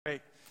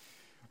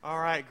All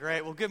right,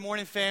 great. Well, good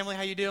morning, family.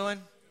 How you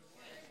doing?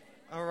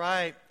 All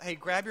right. Hey,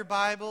 grab your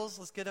Bibles.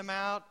 Let's get them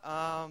out.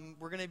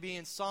 We're going to be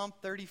in Psalm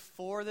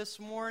 34 this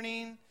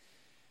morning.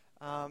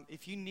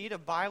 If you need a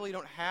Bible, you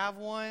don't have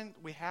one,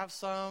 we have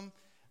some.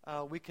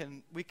 We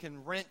can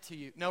rent to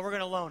you. No, we're going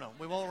to loan them.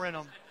 We won't rent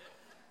them.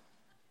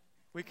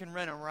 We can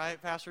rent them,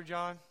 right, Pastor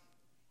John?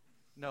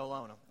 No,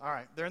 loan them. All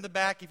right. They're in the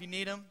back. If you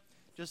need them,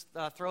 just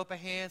throw up a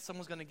hand.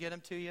 Someone's going to get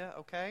them to you,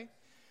 okay?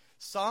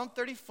 Psalm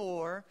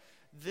 34.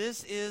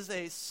 This is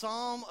a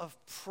psalm of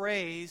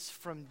praise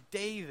from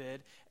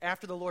David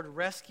after the Lord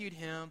rescued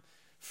him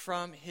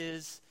from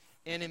his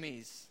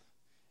enemies.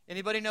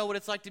 Anybody know what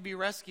it's like to be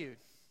rescued?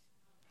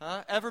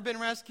 Huh? Ever been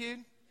rescued?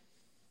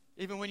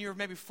 Even when you were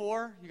maybe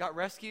 4, you got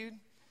rescued?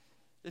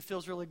 It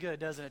feels really good,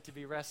 doesn't it, to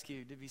be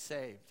rescued, to be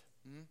saved?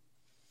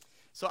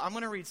 So I'm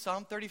going to read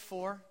Psalm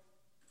 34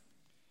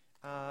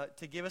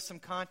 to give us some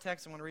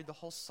context. I'm going to read the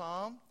whole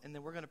psalm, and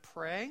then we're going to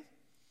pray,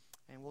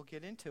 and we'll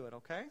get into it,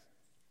 okay?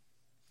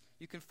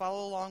 You can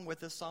follow along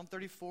with us, Psalm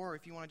 34. Or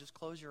if you want to just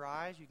close your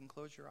eyes, you can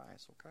close your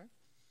eyes, okay?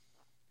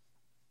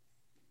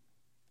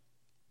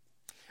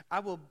 I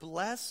will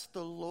bless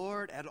the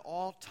Lord at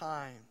all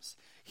times.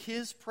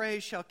 His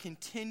praise shall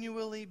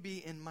continually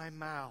be in my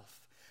mouth.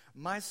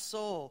 My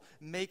soul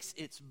makes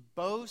its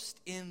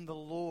boast in the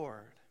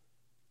Lord.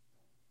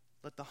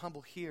 Let the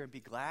humble hear and be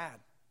glad.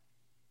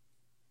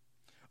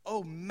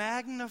 Oh,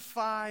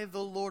 magnify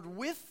the Lord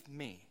with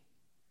me,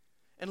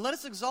 and let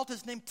us exalt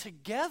his name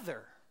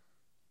together.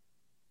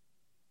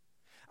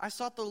 I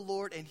sought the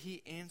Lord, and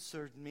he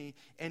answered me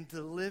and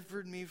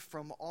delivered me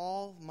from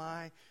all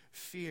my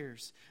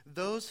fears.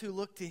 Those who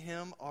look to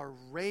him are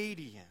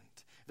radiant.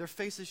 Their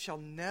faces shall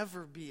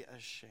never be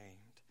ashamed.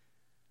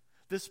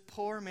 This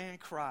poor man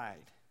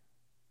cried,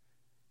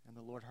 and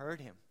the Lord heard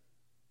him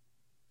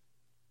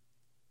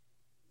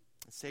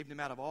and saved him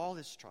out of all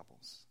his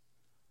troubles.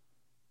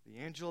 The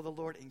angel of the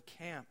Lord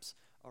encamps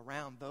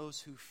around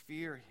those who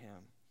fear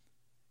him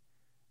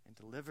and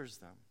delivers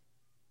them.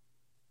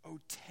 Oh,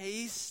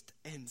 taste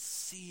and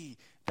see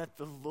that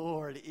the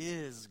Lord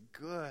is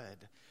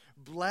good.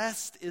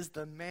 Blessed is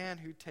the man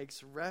who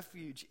takes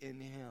refuge in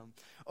him.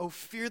 Oh,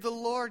 fear the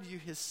Lord, you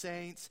his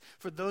saints,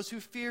 for those who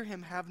fear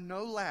him have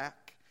no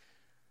lack.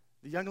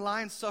 The young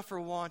lions suffer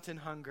want and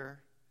hunger,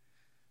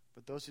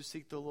 but those who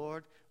seek the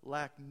Lord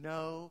lack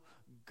no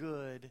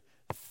good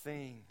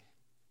thing.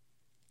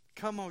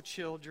 Come, O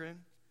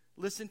children,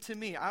 listen to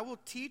me. I will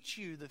teach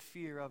you the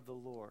fear of the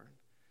Lord.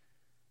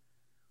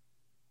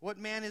 What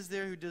man is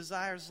there who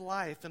desires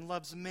life and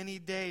loves many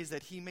days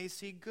that he may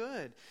see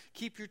good?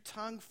 Keep your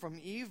tongue from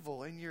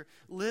evil and your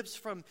lips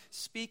from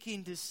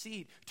speaking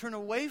deceit. Turn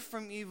away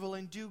from evil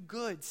and do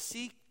good.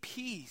 Seek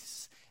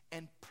peace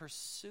and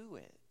pursue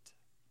it.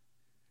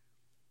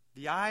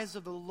 The eyes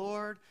of the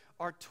Lord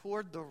are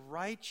toward the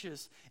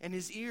righteous, and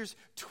his ears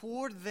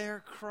toward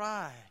their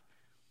cry.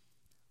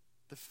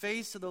 The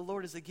face of the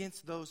Lord is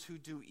against those who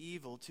do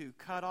evil, to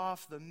cut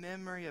off the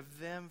memory of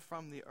them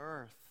from the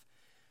earth.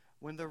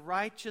 When the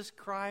righteous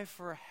cry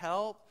for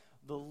help,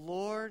 the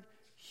Lord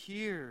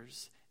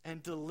hears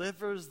and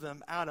delivers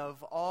them out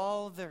of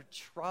all their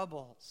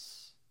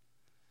troubles.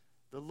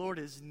 The Lord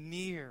is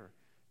near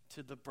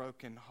to the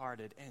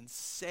brokenhearted and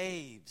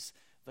saves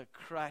the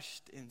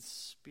crushed in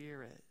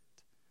spirit.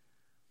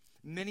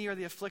 Many are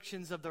the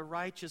afflictions of the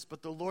righteous,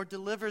 but the Lord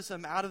delivers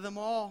them out of them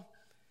all.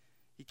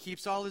 He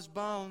keeps all his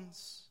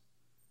bones.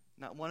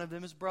 Not one of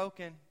them is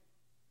broken.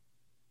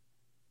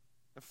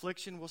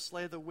 Affliction will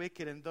slay the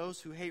wicked, and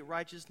those who hate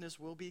righteousness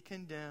will be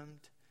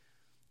condemned.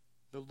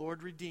 The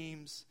Lord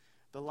redeems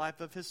the life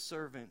of his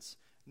servants.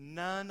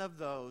 None of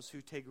those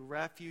who take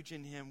refuge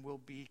in him will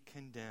be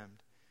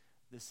condemned.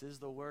 This is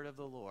the word of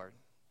the Lord.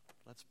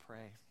 Let's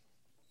pray.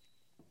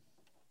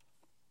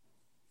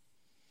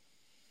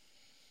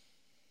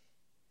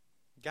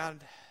 God,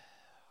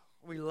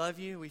 we love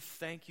you. We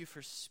thank you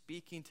for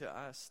speaking to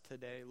us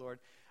today, Lord.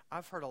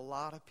 I've heard a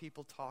lot of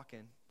people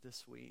talking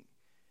this week.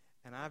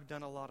 And I've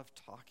done a lot of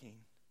talking.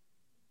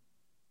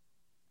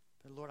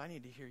 But Lord, I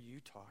need to hear you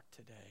talk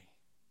today.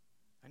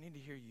 I need to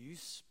hear you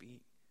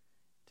speak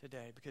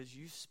today, because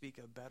you speak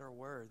a better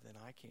word than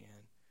I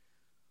can.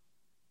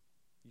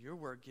 Your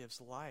word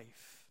gives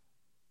life.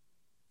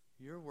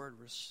 Your word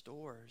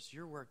restores.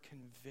 Your word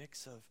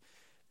convicts of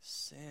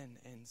sin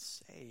and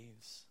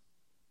saves.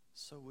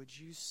 So would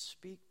you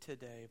speak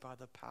today by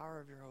the power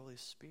of your Holy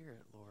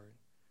Spirit, Lord?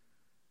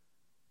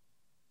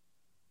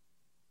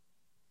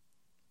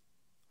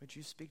 Would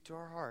you speak to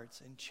our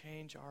hearts and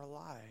change our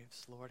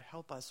lives, Lord?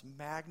 Help us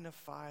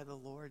magnify the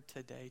Lord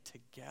today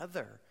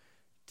together.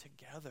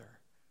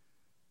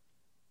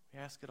 We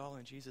ask it all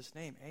in Jesus'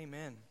 name.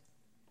 Amen.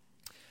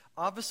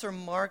 Officer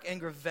Mark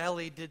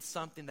Angravelli did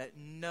something that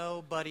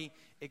nobody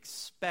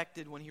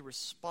expected when he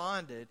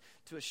responded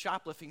to a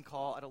shoplifting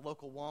call at a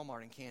local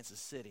Walmart in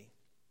Kansas City.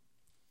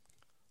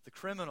 The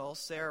criminal,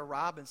 Sarah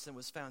Robinson,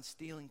 was found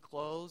stealing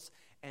clothes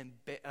and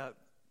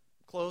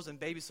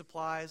baby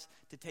supplies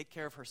to take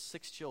care of her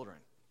 6 children.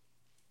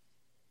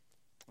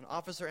 When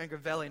Officer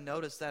Angravelli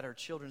noticed that her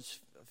children's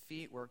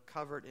feet were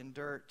covered in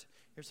dirt.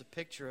 Here's a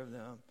picture of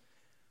them.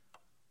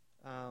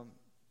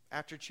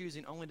 After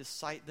choosing only to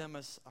cite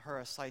her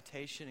a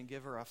citation and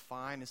give her a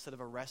fine instead of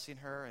arresting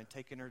her and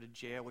taking her to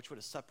jail, which would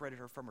have separated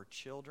her from her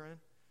children,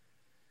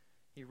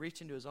 he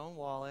reached into his own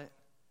wallet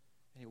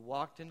and he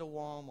walked into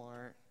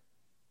Walmart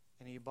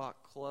and he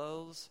bought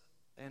clothes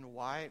and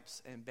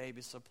wipes and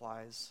baby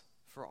supplies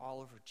for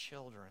all of her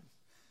children.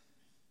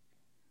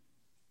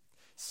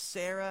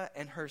 Sarah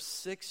and her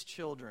 6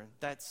 children,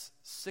 that's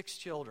 6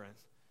 children,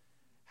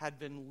 had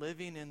been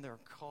living in their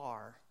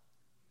car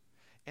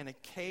and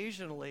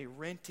occasionally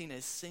renting a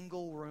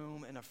single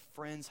room in a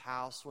friend's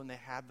house when they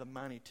had the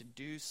money to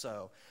do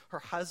so. Her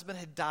husband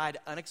had died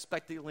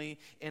unexpectedly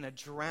in a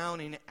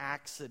drowning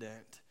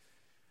accident.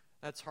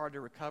 That's hard to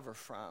recover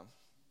from.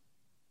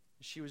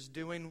 She was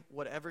doing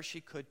whatever she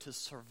could to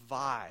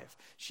survive.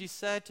 She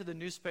said to the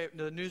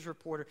news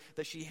reporter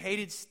that she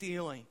hated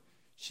stealing.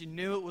 She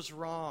knew it was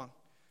wrong,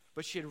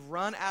 but she had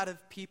run out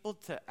of people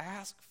to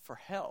ask for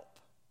help.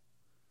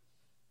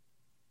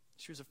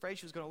 She was afraid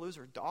she was going to lose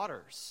her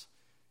daughters.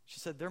 She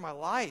said, "They're my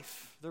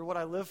life. They're what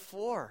I live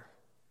for."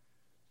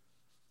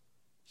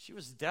 She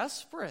was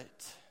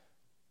desperate.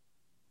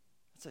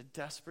 It's a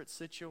desperate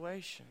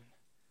situation.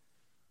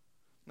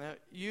 Now,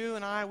 you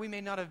and I, we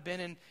may not have been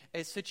in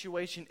a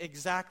situation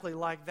exactly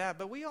like that,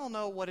 but we all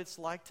know what it's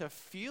like to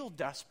feel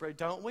desperate,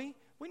 don't we?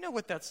 We know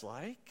what that's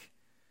like.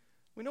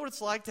 We know what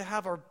it's like to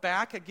have our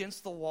back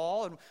against the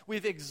wall, and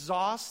we've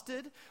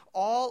exhausted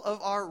all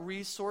of our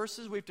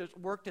resources. We've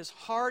worked as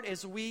hard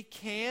as we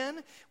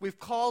can. We've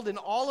called in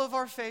all of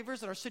our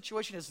favors, and our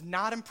situation has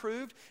not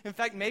improved. In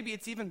fact, maybe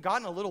it's even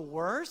gotten a little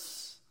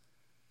worse.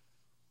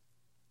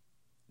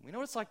 We know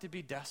what it's like to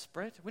be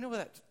desperate. We know what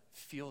that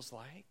feels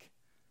like.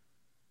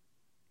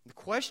 The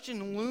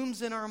question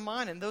looms in our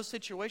mind in those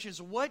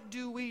situations: what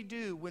do we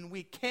do when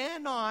we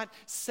cannot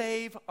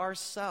save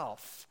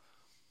ourselves?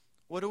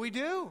 What do we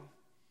do?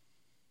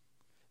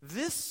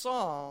 This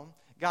psalm,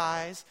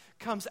 guys,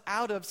 comes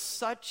out of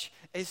such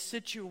a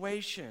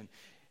situation.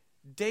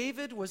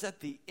 David was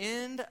at the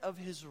end of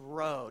his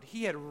road.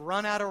 He had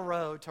run out of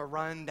road to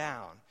run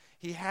down.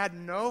 He had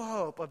no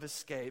hope of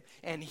escape,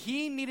 and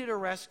he needed a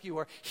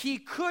rescuer. He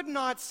could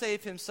not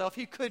save himself.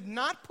 He could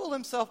not pull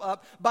himself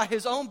up by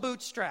his own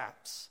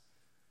bootstraps.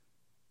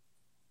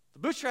 The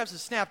bootstraps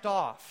had snapped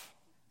off.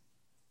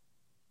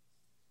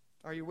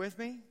 Are you with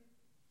me?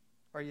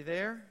 Are you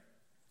there?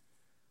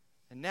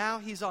 And now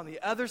he's on the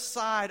other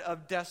side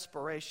of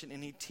desperation,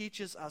 and he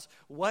teaches us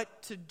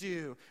what to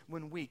do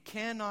when we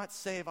cannot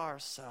save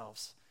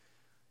ourselves.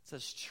 It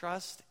says,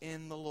 trust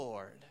in the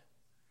Lord,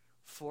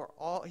 for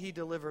he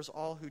delivers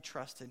all who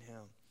trust in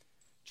him.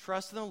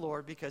 Trust in the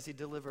Lord because he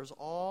delivers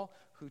all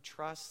who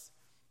trust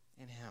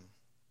in him.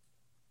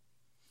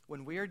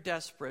 When we are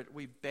desperate,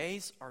 we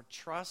base our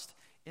trust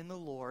in the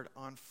Lord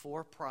on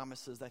 4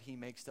 promises that he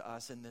makes to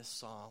us in this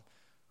psalm.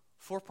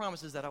 4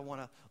 promises that I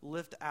want to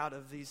lift out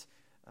of these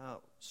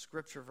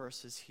scripture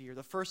verses here.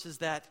 The first is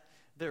that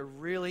there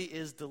really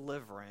is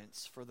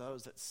deliverance for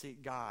those that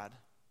seek God.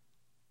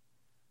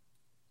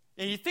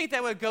 And you think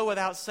that would go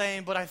without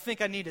saying, but I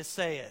think I need to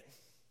say it.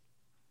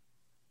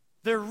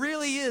 There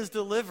really is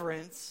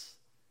deliverance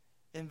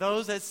in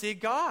those that seek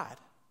God.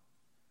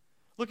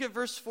 Look at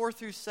verse 4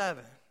 through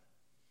 7.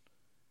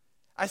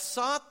 I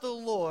sought the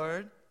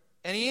Lord,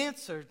 and he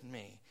answered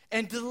me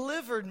and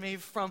delivered me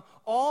from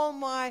all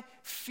my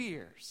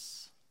fears.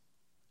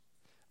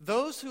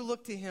 Those who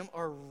look to him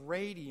are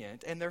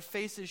radiant, and their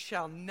faces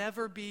shall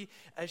never be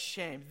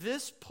ashamed.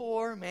 This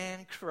poor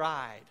man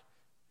cried,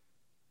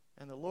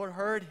 and the Lord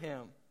heard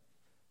him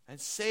and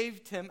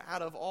saved him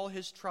out of all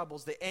his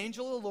troubles. The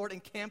angel of the Lord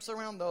encamps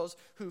around those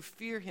who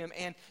fear him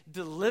and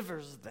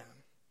delivers them.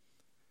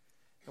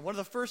 And one of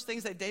the first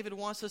things that David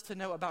wants us to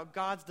know about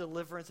God's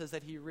deliverance is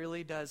that he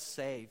really does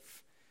save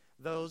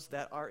those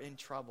that are in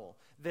trouble.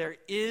 There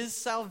is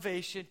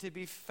salvation to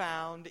be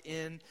found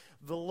in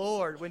the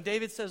Lord. When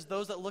David says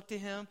those that look to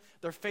him,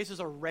 their faces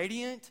are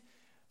radiant,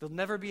 they'll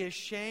never be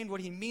ashamed, what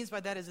he means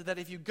by that is that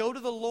if you go to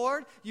the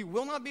Lord, you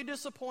will not be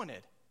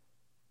disappointed.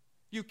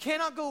 You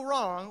cannot go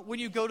wrong when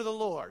you go to the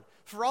Lord.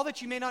 For all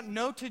that you may not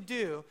know to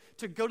do,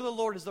 to go to the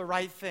Lord is the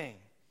right thing.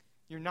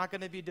 You're not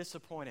going to be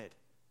disappointed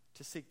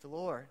to seek the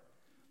Lord.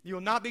 You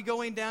will not be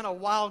going down a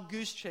wild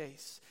goose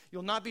chase.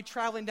 You'll not be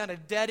traveling down a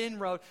dead-end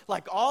road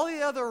like all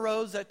the other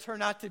roads that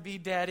turn out to be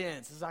dead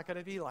ends. It's not going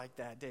to be like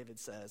that, David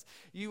says.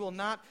 You will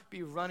not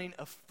be running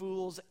a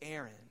fool's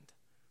errand.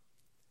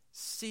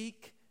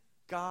 Seek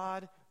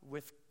God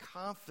with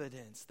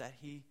confidence that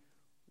he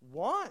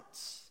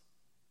wants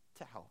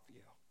to help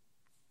you.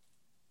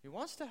 He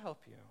wants to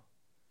help you.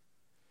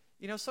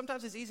 You know,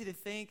 sometimes it's easy to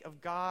think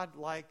of God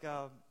like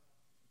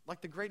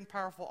the great and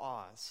powerful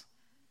Oz,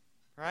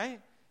 right?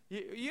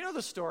 You know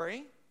the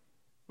story.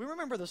 We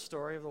remember the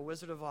story of the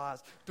Wizard of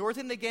Oz. Dorothy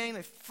and the gang,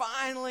 they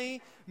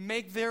finally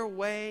make their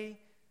way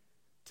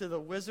to the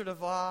Wizard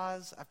of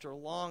Oz after a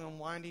long and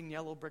winding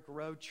yellow brick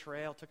road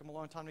trail. It took them a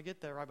long time to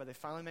get there, right? But they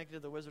finally make it to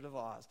the Wizard of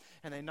Oz.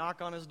 And they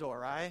knock on his door,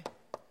 right?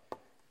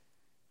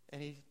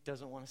 And he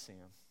doesn't want to see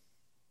him.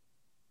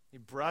 He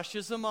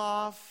brushes them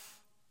off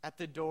at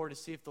the door to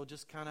see if they'll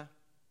just kind of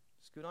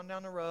scoot on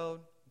down the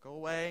road, go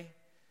away.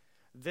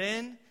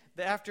 Then,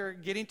 after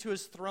getting to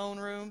his throne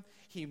room,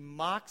 he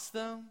mocks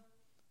them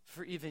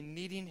for even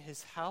needing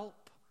his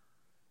help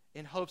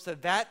in hopes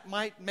that that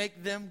might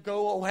make them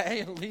go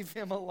away and leave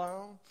him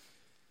alone.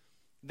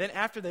 Then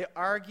after they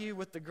argue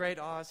with the great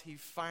Oz, he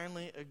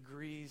finally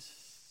agrees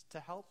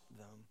to help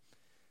them.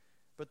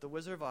 But the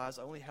Wizard of Oz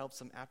only helps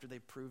them after they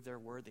prove their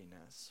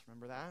worthiness.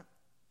 Remember that?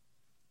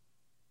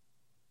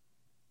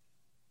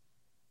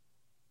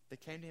 They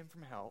came to him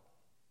for help,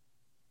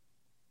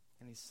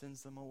 and he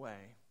sends them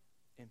away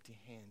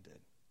empty-handed.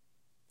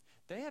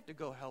 They have to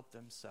go help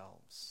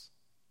themselves.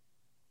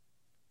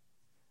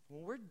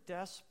 When we're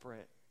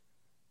desperate,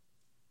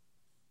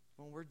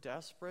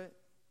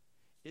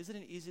 isn't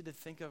it easy to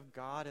think of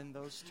God in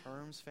those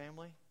terms,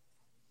 family?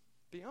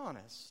 Be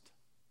honest.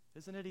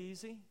 Isn't it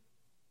easy?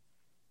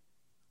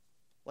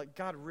 Like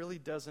God really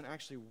doesn't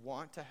actually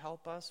want to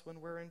help us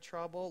when we're in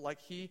trouble. Like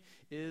he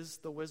is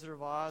the Wizard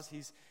of Oz.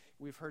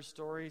 We've heard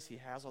stories. He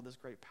has all this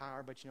great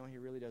power, but he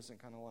really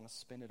doesn't kind of want to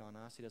spend it on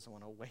us. He doesn't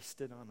want to waste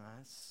it on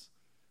us.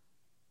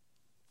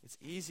 It's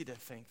easy to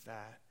think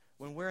that.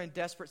 When we're in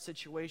desperate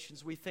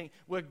situations, we think,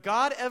 would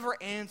God ever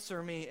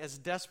answer me as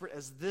desperate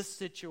as this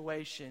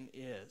situation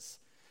is?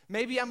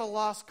 Maybe I'm a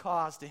lost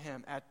cause to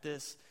him at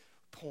this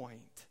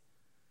point.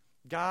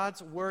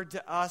 God's word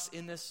to us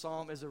in this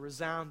psalm is a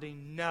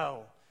resounding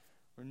no.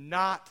 We're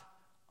not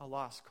a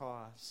lost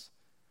cause.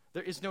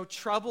 There is no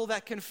trouble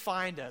that can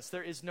find us.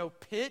 There is no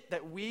pit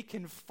that we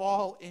can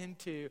fall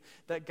into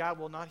that God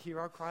will not hear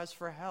our cries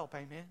for help.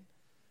 Amen?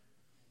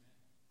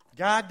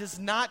 God does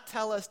not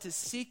tell us to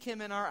seek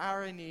him in our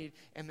hour of need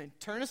and then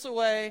turn us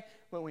away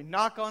when we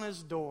knock on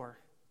his door.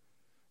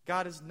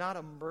 God is not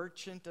a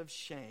merchant of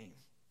shame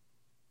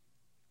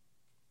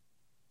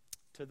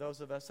to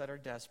those of us that are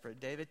desperate.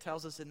 David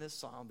tells us in this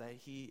psalm that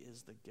he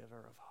is the giver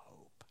of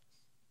hope.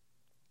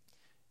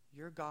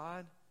 Your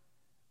God,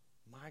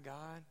 my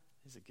God,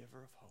 is a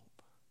giver of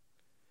hope.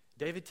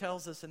 David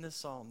tells us in this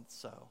psalm,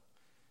 so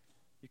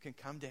you can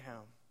come to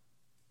him.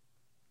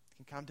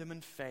 You can come to him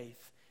in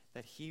faith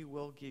that he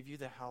will give you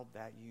the help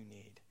that you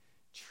need.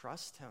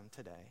 Trust him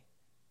today.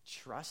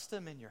 Trust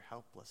him in your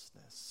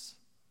helplessness.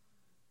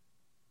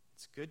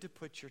 It's good to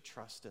put your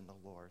trust in the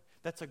Lord.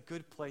 That's a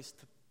good place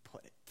to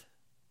put it.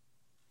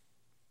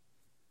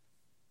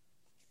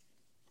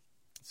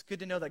 It's good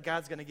to know that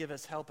God's going to give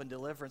us help and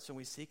deliverance when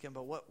we seek him,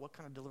 but what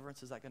kind of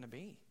deliverance is that going to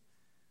be?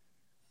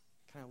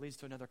 Kind of leads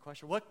to another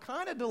question. What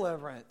kind of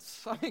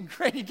deliverance?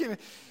 Great.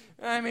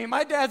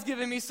 My dad's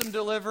giving me some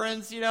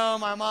deliverance.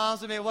 My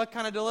mom's what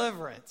kind of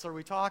deliverance are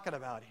we talking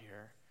about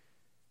here?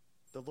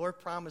 The Lord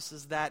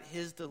promises that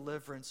his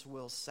deliverance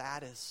will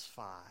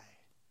satisfy.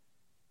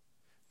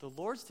 The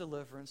Lord's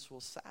deliverance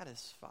will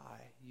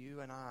satisfy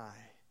you and I.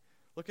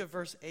 Look at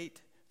verse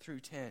 8 through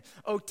 10.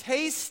 Oh,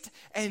 taste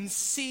and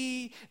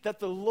see that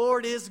the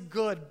Lord is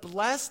good.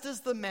 Blessed is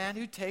the man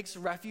who takes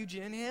refuge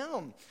in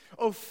him.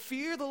 Oh,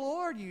 fear the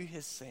Lord, you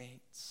his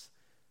saints.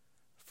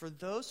 For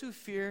those who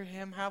fear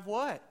him have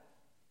what?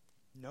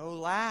 No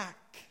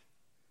lack.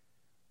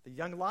 The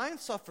young lion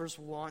suffers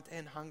want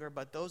and hunger,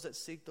 but those that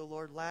seek the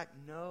Lord lack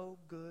no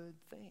good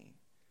thing.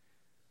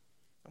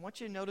 I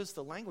want you to notice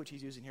the language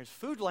he's using here. It's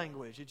food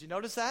language. Did you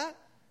notice that?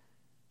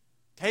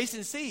 Taste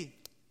and see,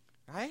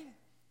 right?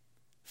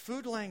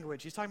 Food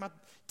language. He's talking about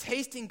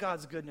tasting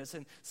God's goodness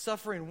and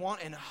suffering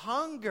want and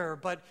hunger,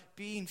 but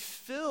being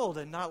filled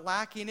and not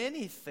lacking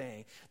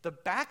anything. The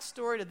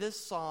backstory to this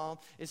psalm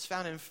is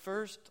found in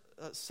 1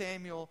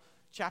 Samuel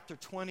chapter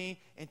 20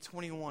 and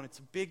 21. It's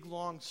a big,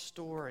 long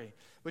story,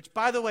 which,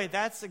 by the way,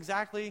 that's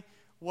exactly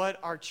what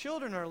our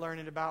children are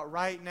learning about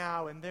right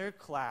now in their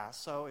class.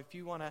 So if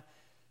you want to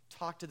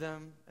talk to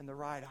them in the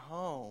ride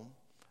home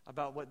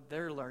about what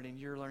they're learning,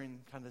 you're learning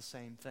kind of the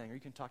same thing. Or you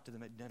can talk to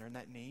them at dinner. Isn't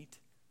that neat?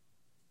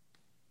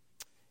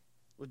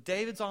 Well,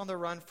 David's on the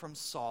run from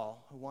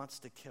Saul, who wants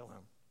to kill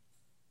him.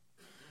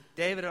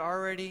 Saul had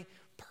already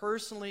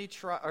personally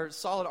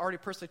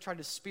tried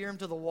to spear him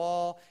to the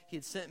wall. He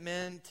had sent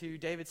men to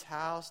David's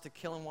house to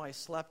kill him while he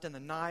slept in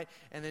the night.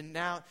 And then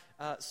now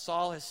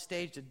Saul has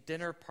staged a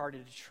dinner party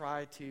to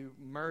try to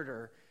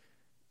murder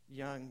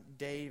young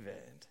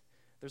David.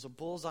 There's a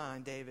bullseye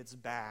on David's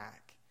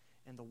back,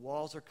 and the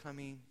walls are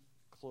coming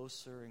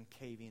closer and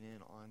caving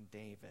in on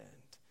David.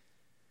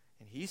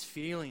 And he's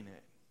feeling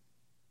it.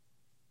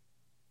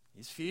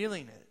 He's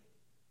feeling it.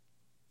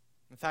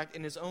 In fact,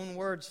 in his own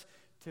words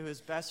to his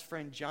best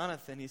friend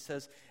Jonathan, he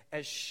says,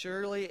 as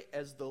surely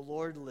as the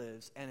Lord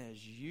lives and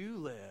as you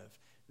live,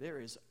 there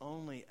is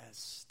only a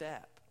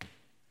step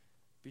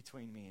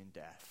between me and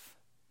death.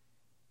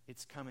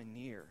 It's coming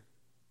near.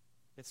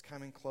 It's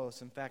coming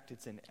close. In fact,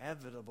 it's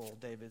inevitable,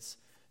 David's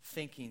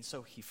thinking.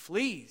 So he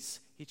flees.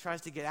 He tries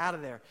to get out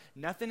of there.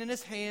 Nothing in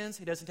his hands.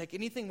 He doesn't take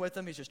anything with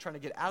him. He's just trying to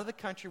get out of the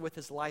country with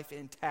his life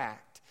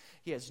intact.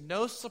 He has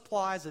no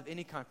supplies of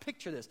any kind.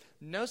 Picture this.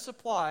 No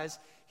supplies.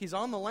 He's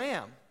on the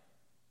lam.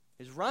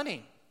 He's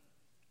running.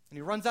 And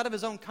he runs out of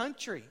his own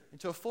country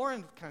into a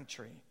foreign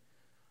country.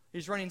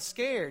 He's running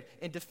scared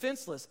and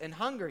defenseless and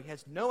hungry. He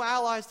has no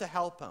allies to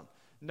help him.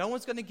 No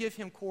one's going to give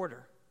him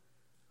quarter.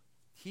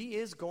 He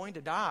is going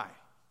to die.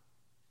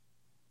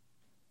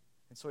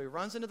 And so he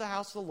runs into the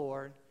house of the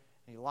Lord,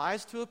 and he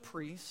lies to a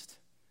priest,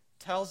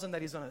 tells him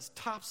that he's on his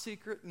top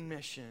secret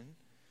mission,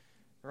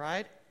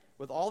 right,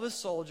 with all of his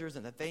soldiers,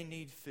 and that they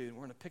need food. We're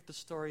going to pick the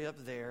story up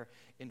there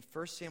in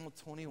 1 Samuel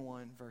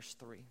 21, verse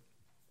 3.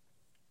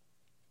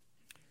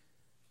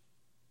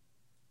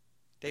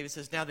 David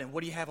says, now then,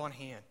 what do you have on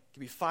hand?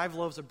 Give me 5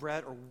 loaves of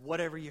bread or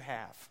whatever you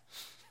have.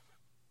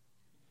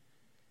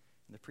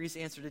 And the priest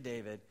answered to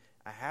David,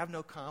 I have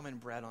no common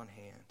bread on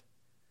hand,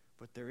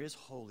 but there is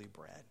holy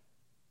bread,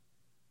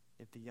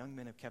 if the young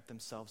men have kept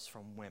themselves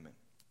from women.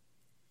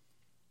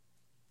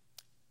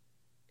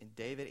 And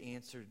David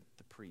answered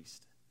the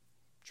priest,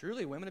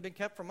 truly, women have been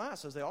kept from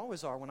us, as they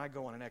always are when I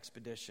go on an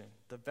expedition.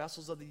 The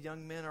vessels of the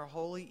young men are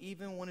holy,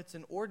 even when it's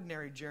an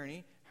ordinary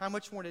journey. How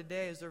much more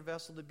today is their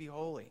vessel to be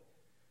holy?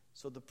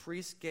 So the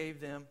priest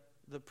gave him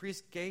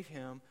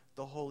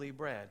the holy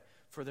bread.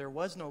 For there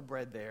was no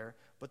bread there,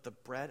 but the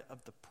bread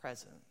of the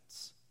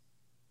presence,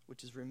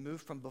 which is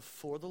removed from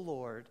before the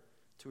Lord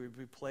to be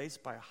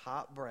replaced by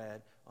hot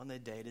bread on the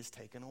day it is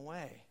taken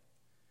away.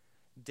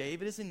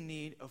 David is in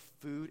need of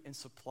food and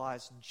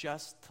supplies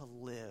just to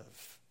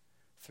live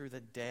through the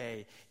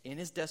day. In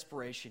his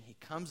desperation, he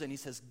comes in, he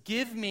says,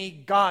 give me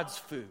God's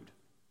food.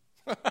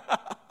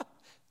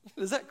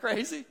 Is that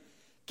crazy?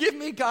 Give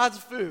me God's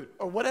food,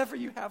 or whatever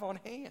you have on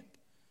hand.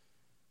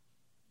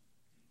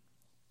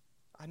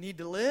 I need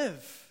to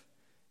live.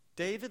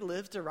 David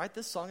lived to write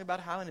this song about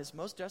how in his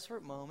most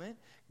desperate moment,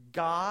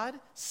 God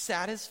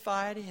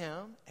satisfied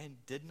him and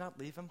did not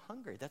leave him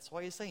hungry. That's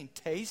why he's saying,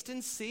 taste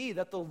and see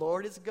that the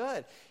Lord is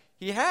good.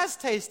 He has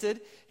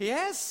tasted, he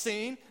has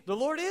seen, the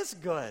Lord is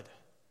good.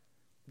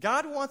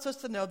 God wants us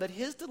to know that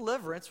his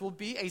deliverance will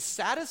be a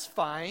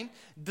satisfying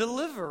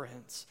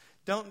deliverance.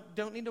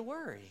 Don't need to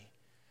worry.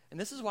 And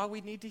this is why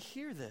we need to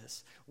hear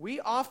this. We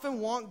often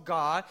want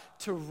God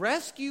to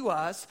rescue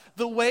us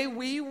the way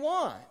we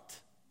want.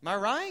 Am I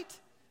right?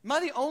 Am I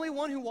the only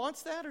one who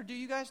wants that, or do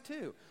you guys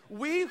too?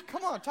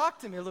 Come on, talk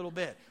to me a little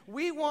bit.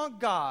 We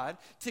want God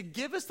to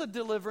give us the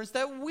deliverance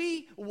that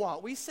we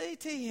want. We say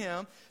to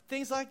him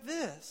things like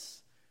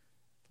this.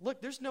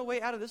 Look, there's no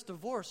way out of this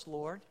divorce,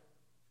 Lord.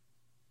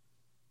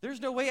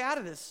 There's no way out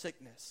of this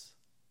sickness.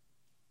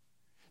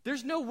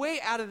 There's no way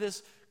out of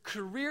this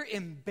career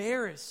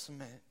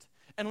embarrassment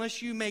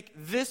unless you make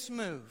this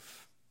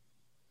move.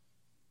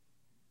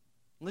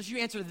 Unless you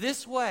answer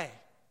this way.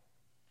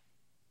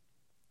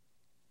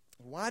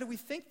 Why do we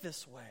think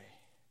this way?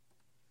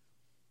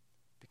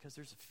 Because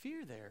there's a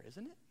fear there,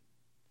 isn't it?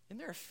 Isn't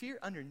there a fear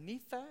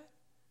underneath that?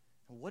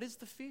 And what is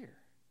the fear?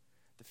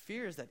 The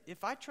fear is that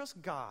if I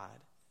trust God,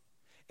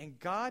 and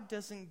God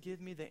doesn't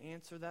give me the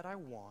answer that I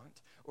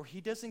want, or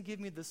he doesn't give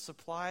me the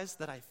supplies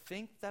that I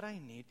think that I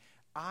need,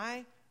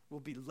 I will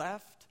be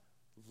left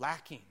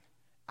lacking.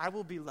 I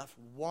will be left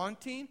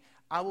wanting.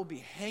 I will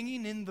be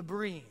hanging in the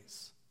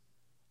breeze.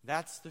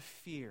 That's the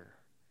fear.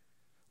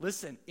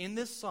 Listen, in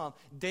this psalm,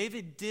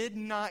 David did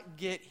not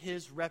get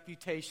his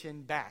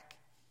reputation back.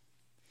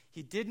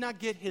 He did not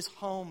get his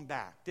home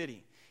back, did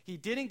he? He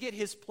didn't get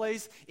his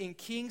place in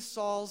King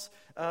Saul's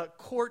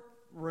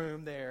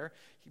courtroom there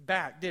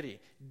back, did he?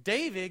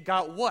 David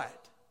got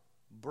what?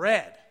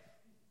 Bread.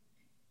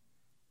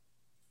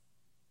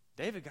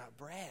 David got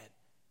bread,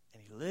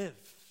 and he lived.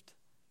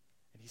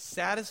 And he's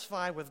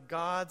satisfied with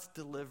God's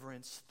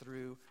deliverance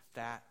through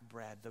that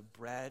bread, the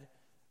bread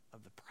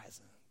of the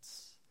presence.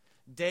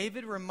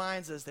 David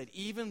reminds us that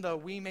even though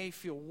we may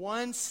feel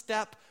one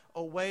step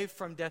away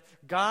from death,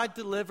 God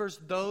delivers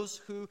those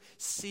who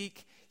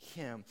seek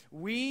him.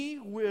 We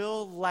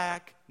will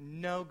lack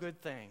no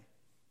good thing.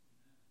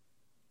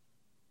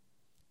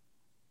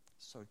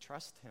 So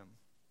trust him.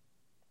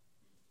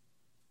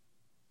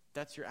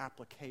 That's your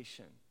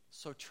application.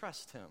 So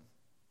trust him.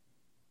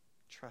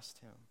 Trust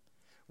him.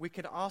 We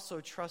can also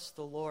trust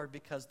the Lord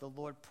because the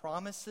Lord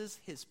promises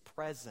his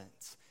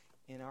presence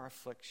in our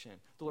affliction.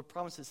 The Lord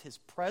promises his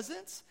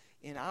presence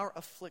in our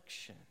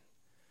affliction.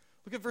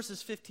 Look at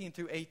verses 15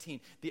 through 18.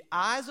 The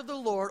eyes of the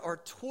Lord are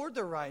toward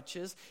the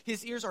righteous.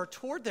 His ears are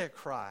toward their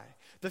cry.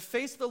 The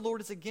face of the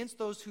Lord is against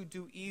those who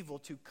do evil,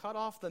 to cut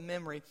off the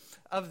memory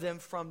of them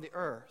from the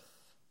earth.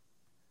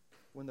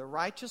 When the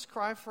righteous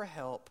cry for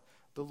help,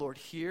 the Lord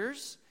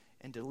hears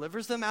and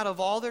delivers them out of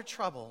all their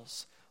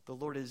troubles. The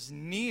Lord is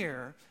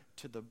near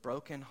to the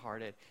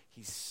brokenhearted.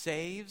 He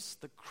saves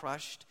the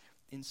crushed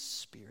in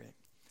spirit.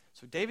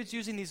 So David's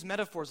using these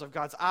metaphors of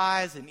God's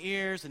eyes and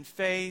ears and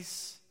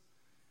face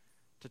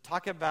to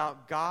talk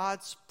about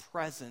God's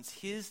presence,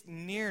 his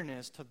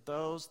nearness to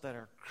those that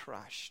are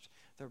crushed.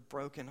 They're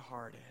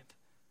brokenhearted.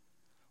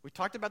 We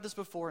talked about this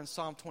before in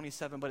Psalm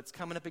 27, but it's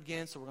coming up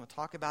again, so we're going to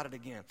talk about it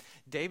again.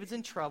 David's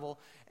in trouble,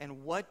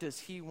 and what does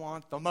he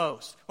want the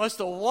most? What's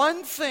the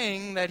one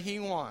thing that he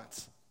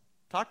wants?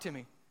 Talk to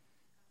me.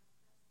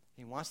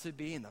 He wants to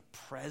be in the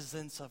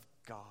presence of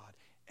God.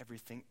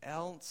 Everything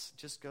else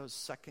just goes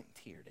second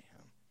tier to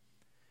him.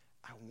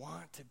 I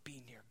want to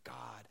be near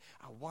God.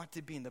 I want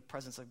to be in the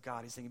presence of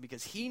God, he's thinking,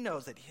 because he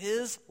knows that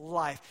his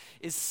life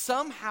is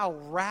somehow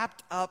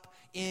wrapped up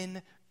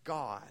in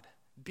God,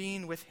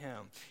 being with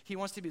him. He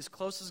wants to be as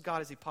close as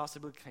God as he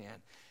possibly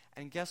can.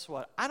 And guess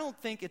what? I don't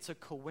think it's a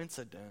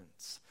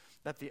coincidence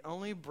that the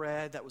only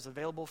bread that was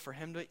available for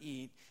him to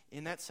eat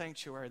in that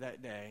sanctuary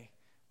that day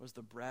was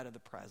the bread of the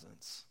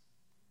presence.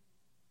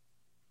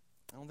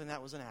 I don't think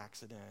that was an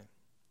accident.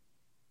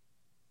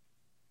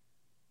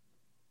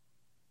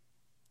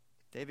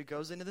 David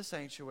goes into the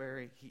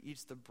sanctuary. He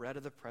eats the bread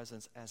of the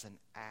presence as an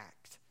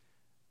act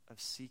of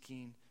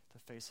seeking the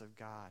face of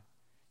God,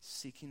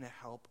 seeking the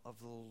help of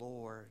the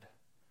Lord.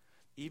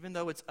 Even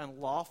though it's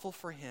unlawful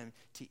for him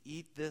to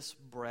eat this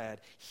bread,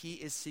 he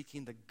is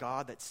seeking the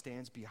God that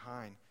stands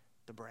behind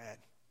the bread.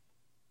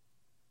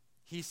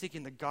 He's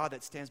seeking the God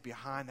that stands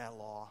behind that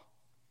law.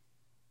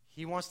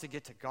 He wants to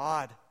get to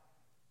God.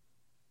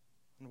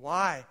 And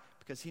why?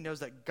 Because he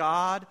knows that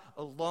God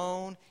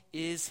alone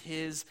is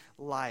his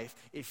life.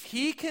 If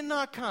he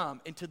cannot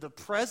come into the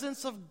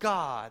presence of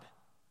God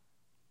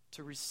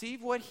to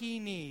receive what he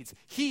needs,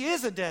 he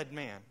is a dead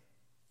man.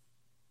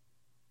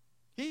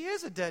 He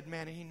is a dead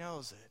man, and he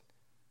knows it.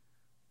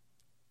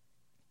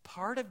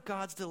 Part of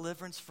God's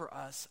deliverance for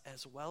us,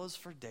 as well as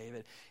for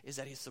David, is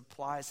that he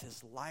supplies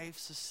his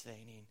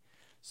life-sustaining,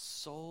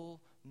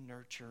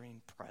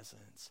 soul-nurturing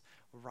presence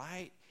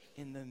right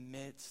in the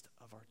midst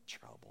of our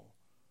trouble,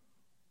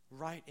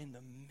 right in the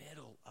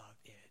middle of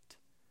it.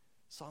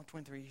 Psalm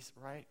 23,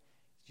 right?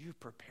 You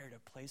prepared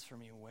a place for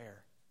me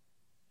where?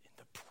 In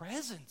the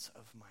presence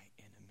of my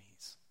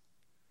enemies.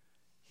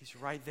 He's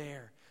right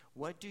there.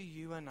 What do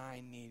you and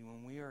I need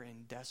when we are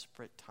in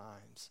desperate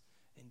times,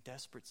 in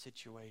desperate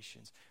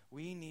situations?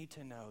 We need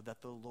to know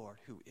that the Lord,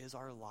 who is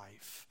our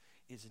life,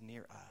 is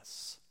near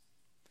us.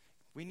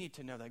 We need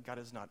to know that God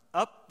is not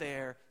up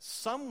there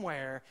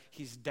somewhere.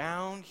 He's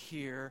down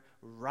here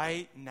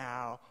right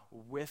now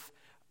with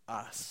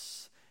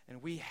us.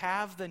 And we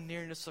have the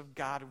nearness of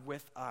God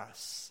with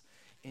us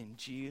in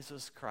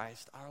Jesus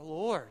Christ our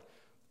Lord.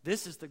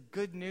 This is the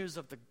good news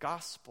of the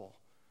gospel.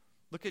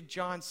 Look at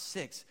John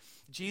 6.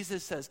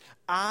 Jesus says,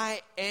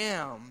 I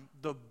am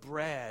the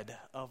bread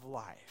of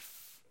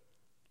life.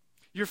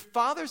 Your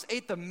fathers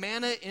ate the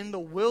manna in the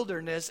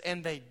wilderness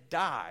and they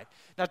died.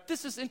 Now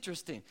this is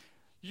interesting.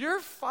 Your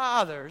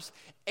fathers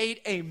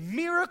ate a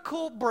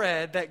miracle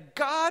bread that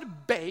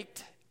God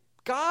baked,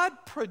 God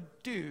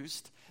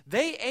produced.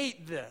 They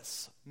ate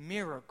this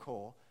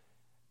miracle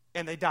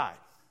and they died.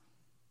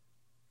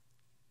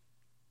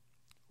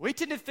 We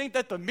tend to think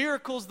that the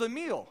miracle's the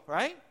meal,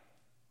 right?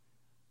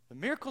 The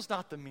miracle's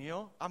not the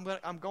meal. I'm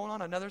going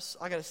on another,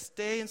 I got to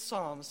stay in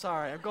Psalm.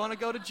 Sorry, I'm going to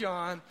go to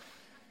John.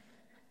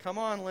 Come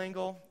on,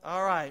 Lingle.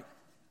 All right.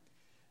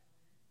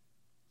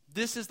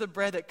 This is the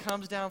bread that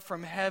comes down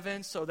from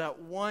heaven so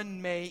that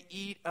one may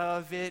eat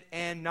of it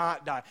and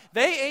not die.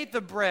 They ate the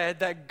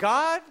bread that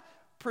God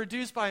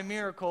produced by a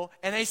miracle,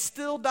 and they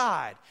still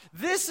died.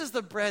 This is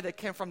the bread that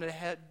came from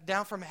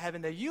down from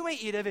heaven, that you may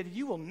eat of it, and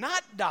you will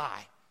not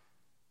die.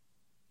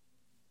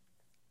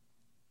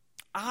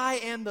 I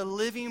am the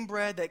living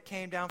bread that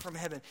came down from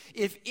heaven.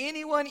 If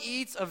anyone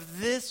eats of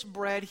this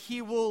bread,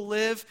 he will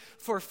live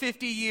for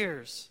 50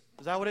 years.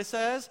 Is that what it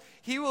says?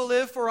 He will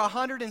live for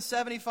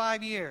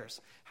 175 years.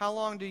 How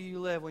long do you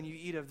live when you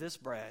eat of this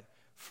bread?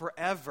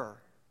 Forever.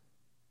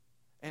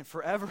 And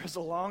forever is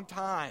a long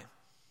time.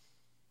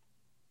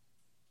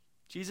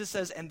 Jesus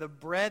says, and the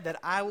bread that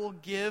I will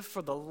give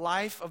for the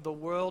life of the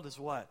world is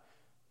what?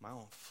 My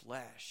own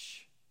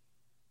flesh.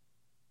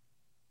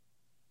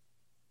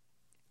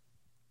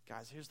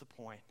 Guys, here's the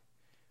point.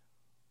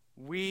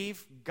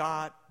 We've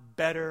got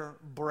better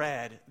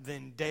bread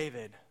than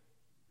David.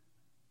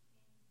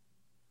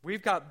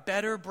 We've got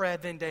better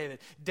bread than David.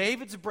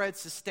 David's bread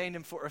sustained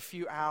him for a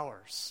few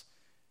hours.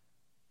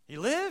 He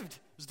lived. It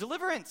was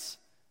deliverance.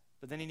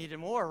 But then he needed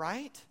more,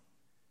 right?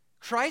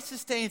 Christ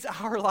sustains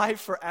our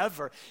life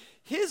forever.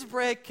 His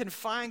bread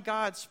confined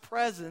God's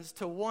presence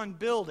to one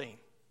building.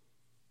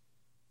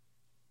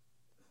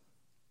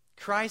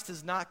 Christ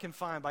is not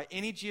confined by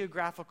any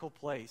geographical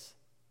place.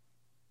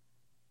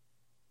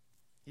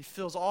 He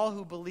fills all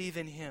who believe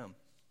in him.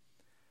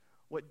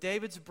 What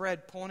David's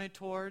bread pointed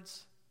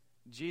towards,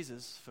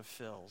 Jesus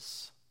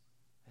fulfills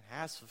and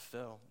has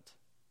fulfilled.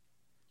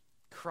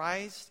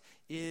 Christ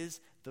is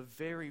the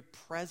very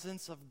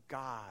presence of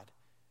God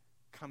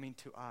coming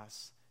to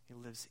us. He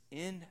lives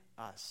in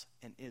us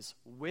and is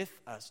with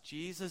us.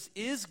 Jesus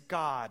is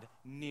God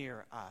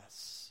near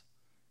us.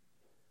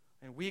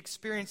 And we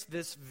experience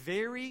this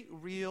very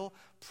real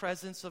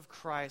presence of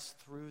Christ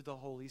through the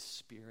Holy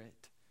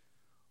Spirit.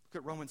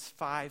 Look at Romans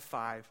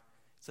 5:5. It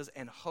says,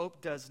 and hope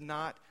does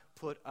not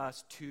put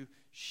us to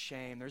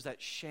shame. There's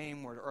that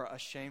shame word, or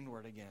ashamed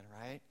word again,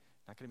 right?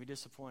 Not going to be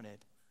disappointed.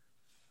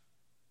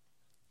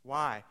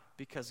 Why?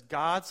 Because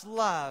God's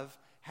love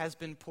has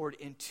been poured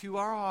into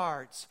our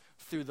hearts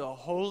through the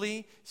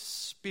Holy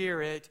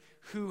Spirit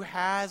who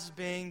has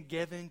been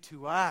given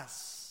to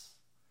us.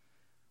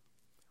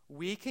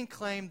 we can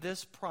claim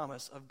this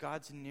promise of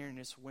God's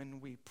nearness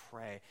when we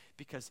pray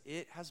because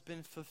it has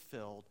been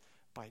fulfilled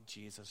by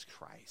Jesus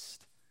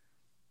Christ.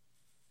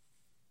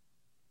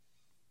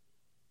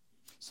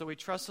 So we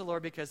trust the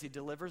Lord because he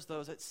delivers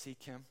those that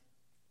seek him.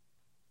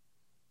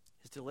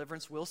 His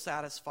deliverance will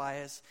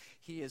satisfy us.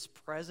 He is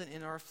present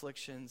in our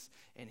afflictions,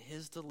 and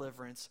his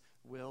deliverance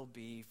will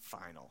be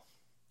final.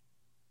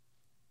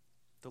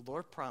 The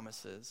Lord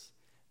promises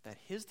that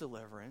his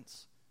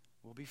deliverance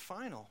will be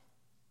final.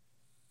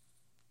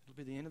 It'll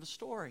be the end of the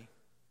story.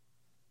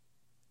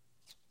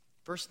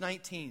 Verse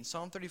 19,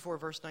 Psalm 34,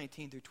 verse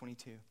 19 through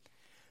 22.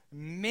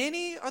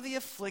 Many are the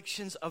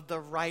afflictions of the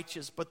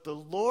righteous, but the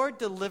Lord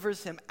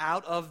delivers him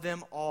out of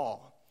them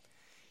all.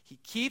 He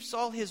keeps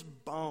all his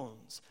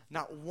bones.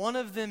 Not one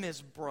of them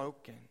is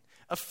broken.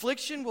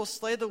 Affliction will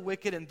slay the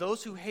wicked, and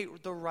those who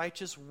hate the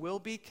righteous will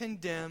be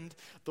condemned.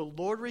 The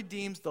Lord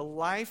redeems the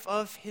life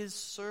of his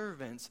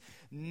servants.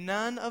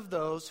 None of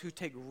those who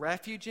take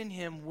refuge in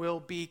him will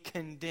be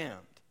condemned.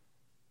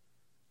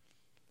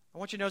 I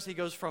want you to notice he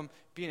goes from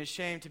being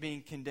ashamed to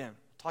being condemned.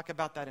 Talk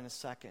about that in a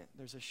second.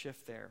 There's a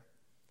shift there.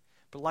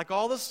 But like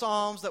all the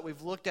Psalms that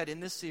we've looked at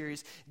in this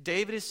series,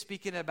 David is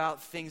speaking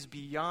about things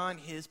beyond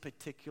his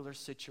particular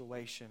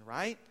situation,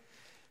 right?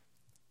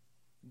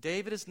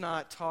 David is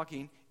not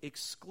talking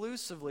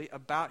exclusively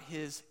about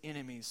his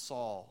enemies,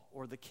 Saul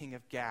or the king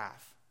of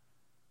Gath.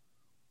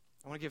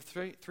 I want to give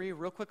three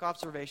real quick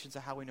observations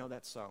of how we know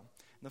that's so. And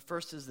the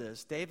first is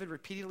this. David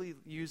repeatedly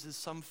uses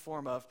some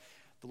form of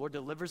the Lord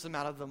delivers them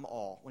out of them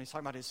all. When he's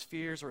talking about his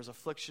fears or his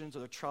afflictions or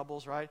the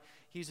troubles, right?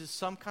 He uses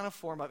some kind of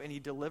form of, and he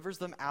delivers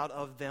them out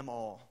of them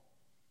all.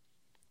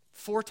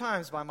 4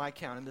 times by my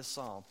count in this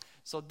psalm.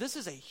 So this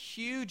is a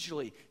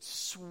hugely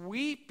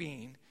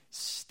sweeping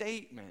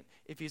statement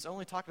if he's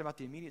only talking about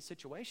the immediate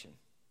situation.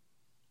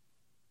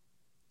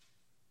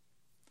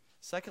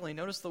 Secondly,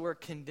 notice the word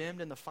condemned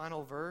in the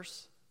final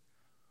verse.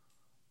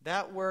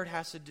 That word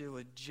has to do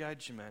with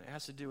judgment. It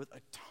has to do with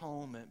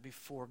atonement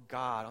before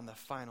God on the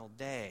final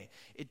day.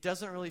 It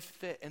doesn't really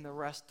fit in the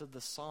rest of the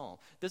psalm.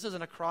 This is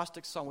an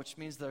acrostic psalm, which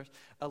means there's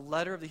a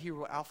letter of the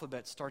Hebrew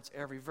alphabet starts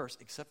every verse,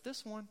 except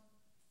this one.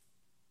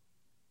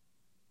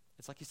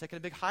 It's like he's taking a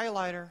big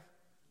highlighter.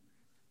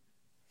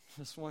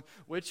 This one,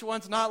 which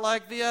one's not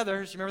like the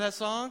others? You remember that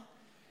song?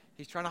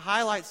 He's trying to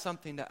highlight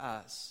something to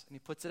us, and he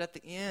puts it at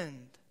the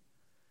end.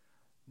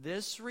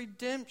 This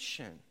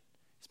redemption.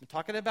 He's been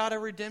talking about a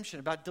redemption,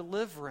 about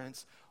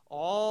deliverance,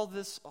 all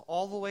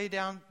the way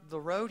down the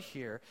road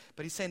here.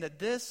 But he's saying that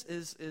this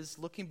is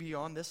looking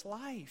beyond this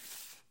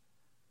life.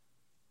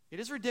 It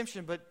is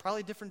redemption, but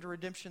probably different to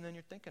redemption than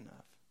you're thinking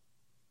of.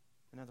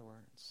 In other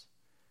words,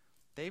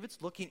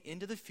 David's looking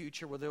into the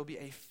future where there will be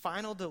a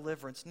final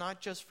deliverance,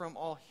 not just from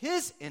all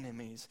his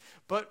enemies,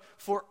 but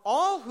for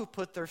all who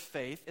put their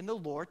faith in the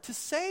Lord to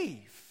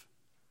save.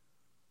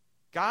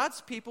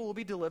 God's people will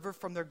be delivered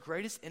from their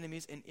greatest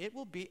enemies, and it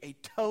will be a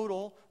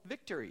total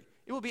victory.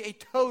 It will be a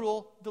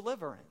total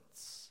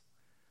deliverance.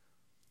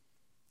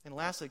 And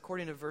lastly,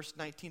 according to verse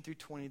 19 through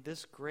 20,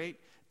 this great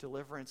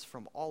deliverance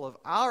from all of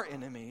our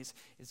enemies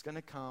is going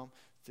to come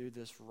through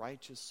this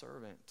righteous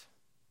servant.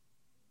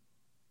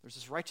 There's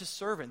this righteous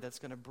servant that's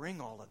going to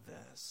bring all of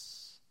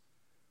this.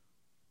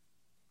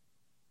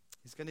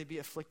 He's going to be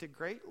afflicted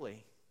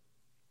greatly.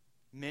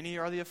 Many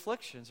are the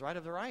afflictions, right,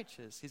 of the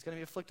righteous. He's going to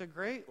be afflicted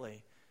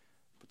greatly.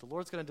 But the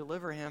Lord's going to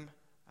deliver him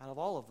out of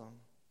all of them.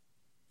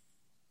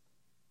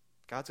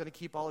 God's going to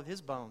keep all of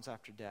his bones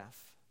after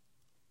death.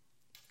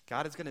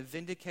 God is going to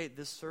vindicate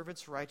this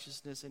servant's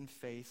righteousness and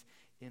faith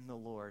in the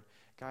Lord.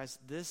 Guys,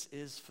 this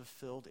is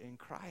fulfilled in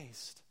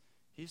Christ.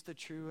 He's the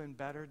true and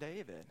better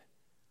David.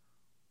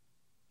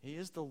 He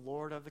is the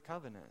Lord of the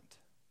covenant.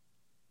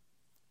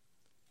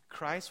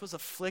 Christ was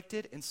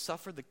afflicted and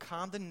suffered the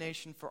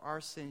condemnation for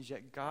our sins,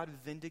 yet God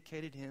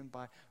vindicated him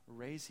by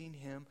raising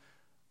him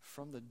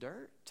from the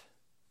dirt,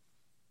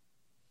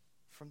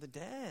 from the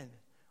dead.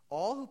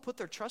 All who put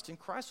their trust in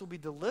Christ will be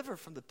delivered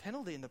from the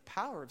penalty and the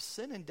power of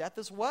sin and death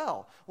as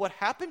well. What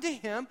happened to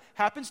him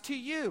happens to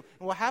you,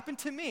 and will happen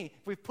to me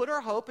if we put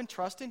our hope and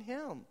trust in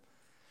him.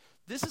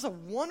 This is a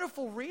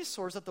wonderful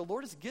resource that the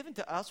Lord has given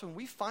to us when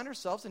we find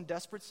ourselves in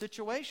desperate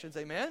situations.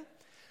 Amen?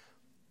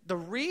 The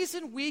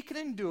reason we can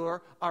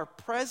endure our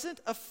present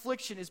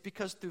affliction is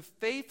because through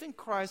faith in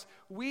Christ,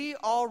 we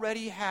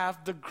already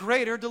have the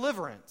greater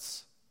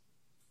deliverance.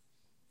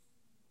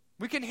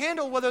 We can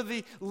handle whether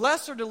the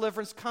lesser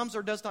deliverance comes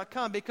or does not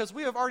come because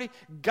we have already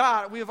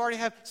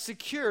have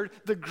secured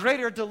the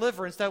greater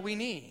deliverance that we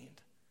need.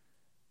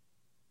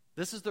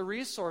 This is the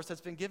resource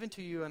that's been given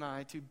to you and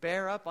I to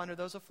bear up under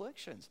those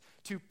afflictions,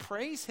 to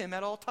praise him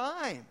at all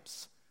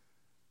times.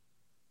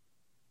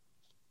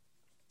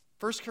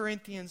 1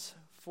 Corinthians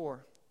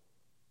 4,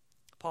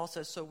 Paul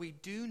says, "So we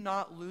do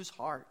not lose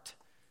heart.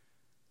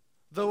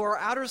 Though our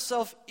outer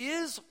self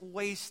is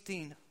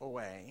wasting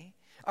away,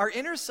 our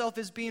inner self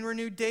is being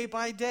renewed day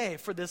by day,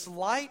 for this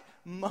light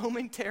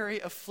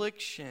momentary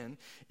affliction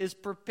is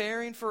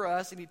preparing for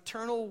us an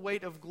eternal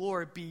weight of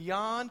glory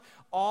beyond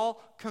all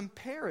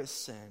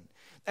comparison.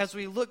 as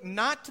we look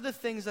not to the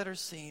things that are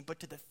seen, but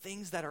to the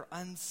things that are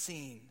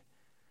unseen.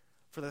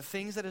 For the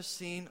things that are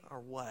seen are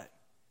what?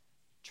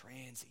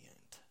 Transient.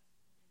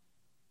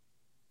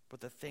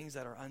 But the things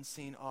that are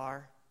unseen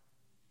are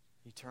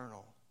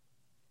eternal.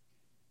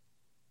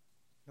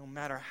 No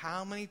matter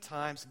how many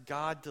times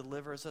God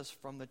delivers us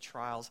from the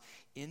trials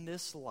in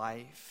this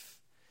life,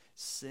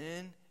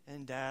 sin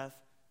and death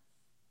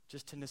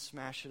just tend to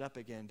smash it up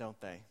again, don't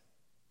they?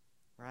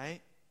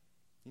 Right?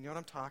 You know what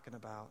I'm talking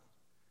about.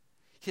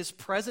 His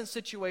present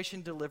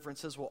situation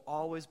deliverances will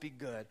always be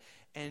good,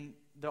 and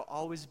they'll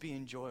always be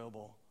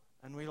enjoyable.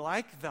 And we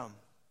like them,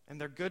 and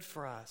they're good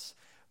for us.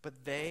 But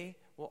they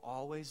will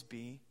always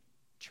be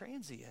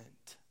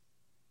transient.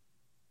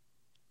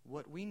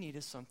 What we need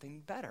is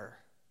something better.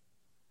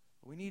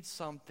 We need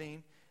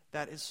something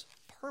that is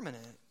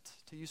permanent.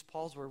 To use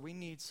Paul's word, we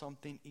need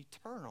something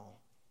eternal.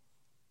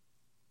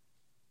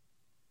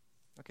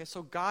 Okay,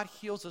 so God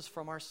heals us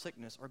from our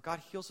sickness, or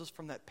God heals us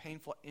from that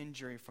painful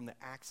injury from the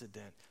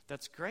accident.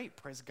 That's great,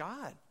 praise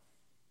God.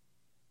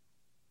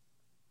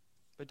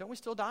 But don't we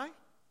still die?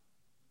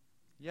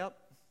 Yep,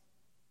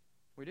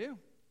 we do.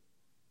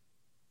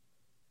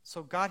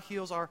 So God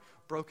heals our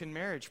broken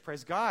marriage.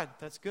 Praise God,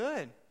 that's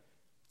good.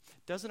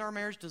 Doesn't our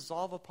marriage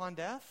dissolve upon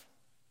death?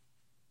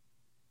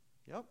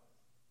 Yep.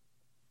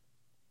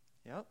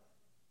 Yep.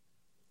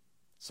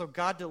 So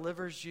God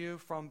delivers you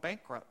from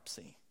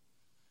bankruptcy.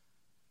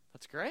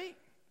 That's great.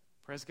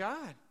 Praise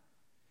God.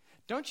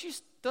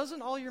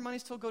 Doesn't all your money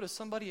still go to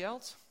somebody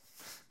else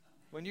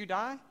when you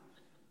die?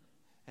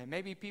 And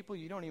maybe people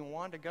you don't even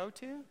want to go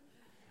to?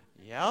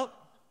 Yep.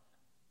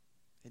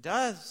 It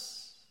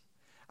does.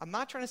 I'm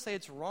not trying to say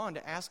it's wrong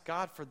to ask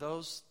God for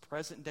those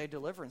present day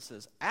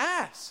deliverances.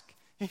 Ask.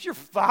 Your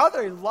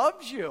Father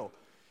loves you.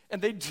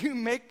 And they do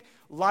make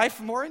life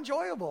more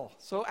enjoyable.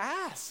 So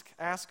ask.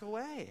 Ask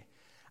away.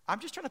 I'm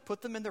just trying to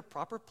put them in their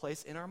proper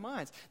place in our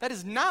minds. That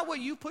is not what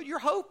you put your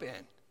hope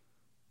in.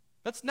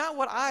 That's not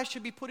what I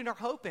should be putting our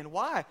hope in.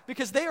 Why?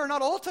 Because they are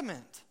not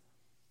ultimate.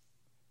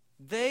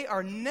 They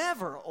are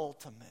never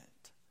ultimate.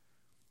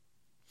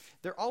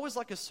 They're always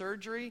like a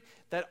surgery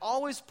that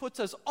always puts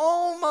us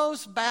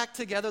almost back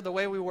together the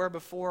way we were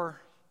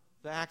before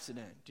the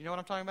accident. Do you know what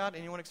I'm talking about?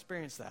 Anyone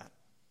experience that?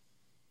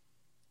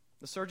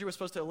 The surgery was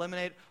supposed to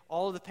eliminate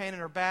all of the pain in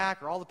her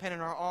back or all the pain in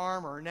her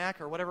arm or her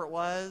neck or whatever it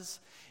was,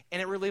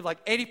 and it relieved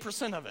like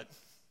 80% of it.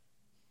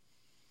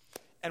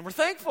 And we're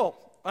thankful,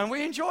 and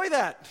we enjoy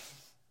that,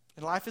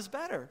 and life is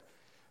better.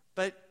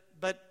 But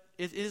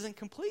it isn't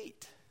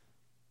complete.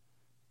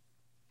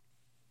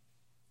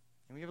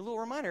 And we have a little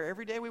reminder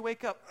every day we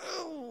wake up,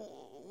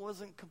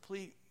 wasn't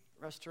complete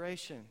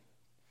restoration.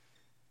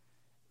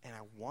 And I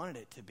wanted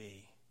it to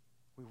be.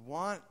 We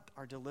want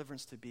our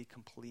deliverance to be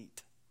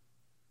complete.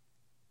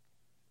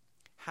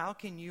 How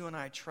can you and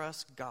I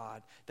trust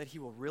God that He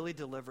will really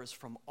deliver us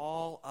from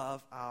all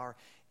of our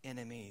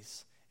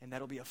enemies? And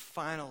that'll be a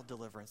final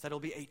deliverance. That'll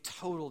be a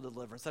total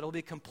deliverance. That'll be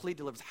a complete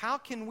deliverance. How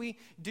can we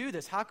do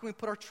this? How can we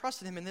put our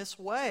trust in Him in this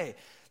way?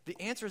 The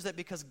answer is that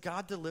because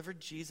God delivered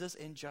Jesus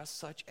in just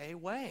such a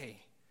way.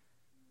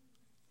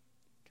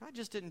 God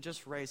just didn't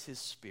just raise His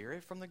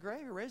spirit from the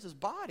grave. He raised His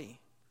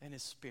body and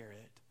His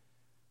spirit.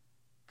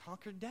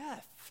 Conquered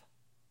death.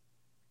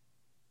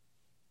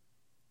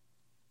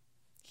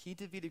 He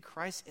defeated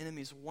Christ's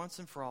enemies once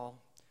and for all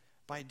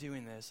by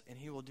doing this, and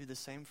He will do the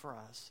same for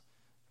us.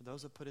 For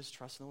those that put His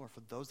trust in the Lord,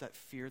 for those that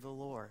fear the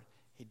Lord,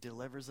 He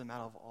delivers them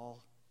out of all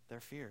their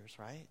fears,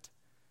 right?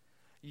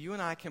 You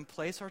and I can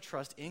place our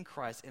trust in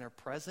Christ in our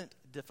present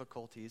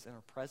difficulties and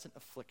our present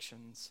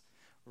afflictions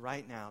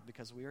right now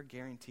because we are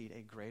guaranteed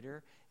a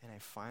greater and a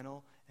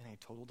final and a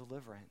total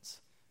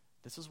deliverance.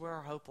 This is where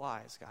our hope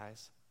lies,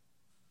 guys.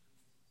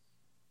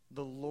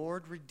 The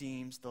Lord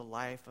redeems the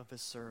life of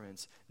His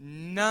servants.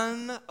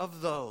 None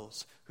of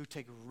those who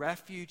take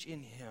refuge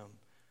in Him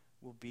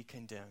will be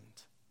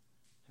condemned,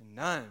 and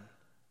none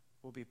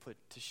will be put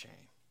to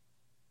shame.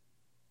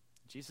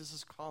 Jesus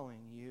is calling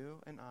you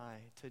and I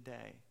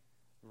today,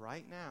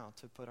 right now,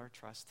 to put our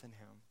trust in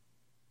Him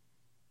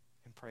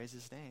and praise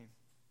His name.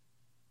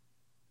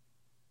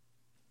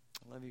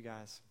 I love you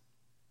guys.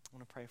 I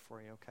want to pray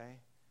for you, okay?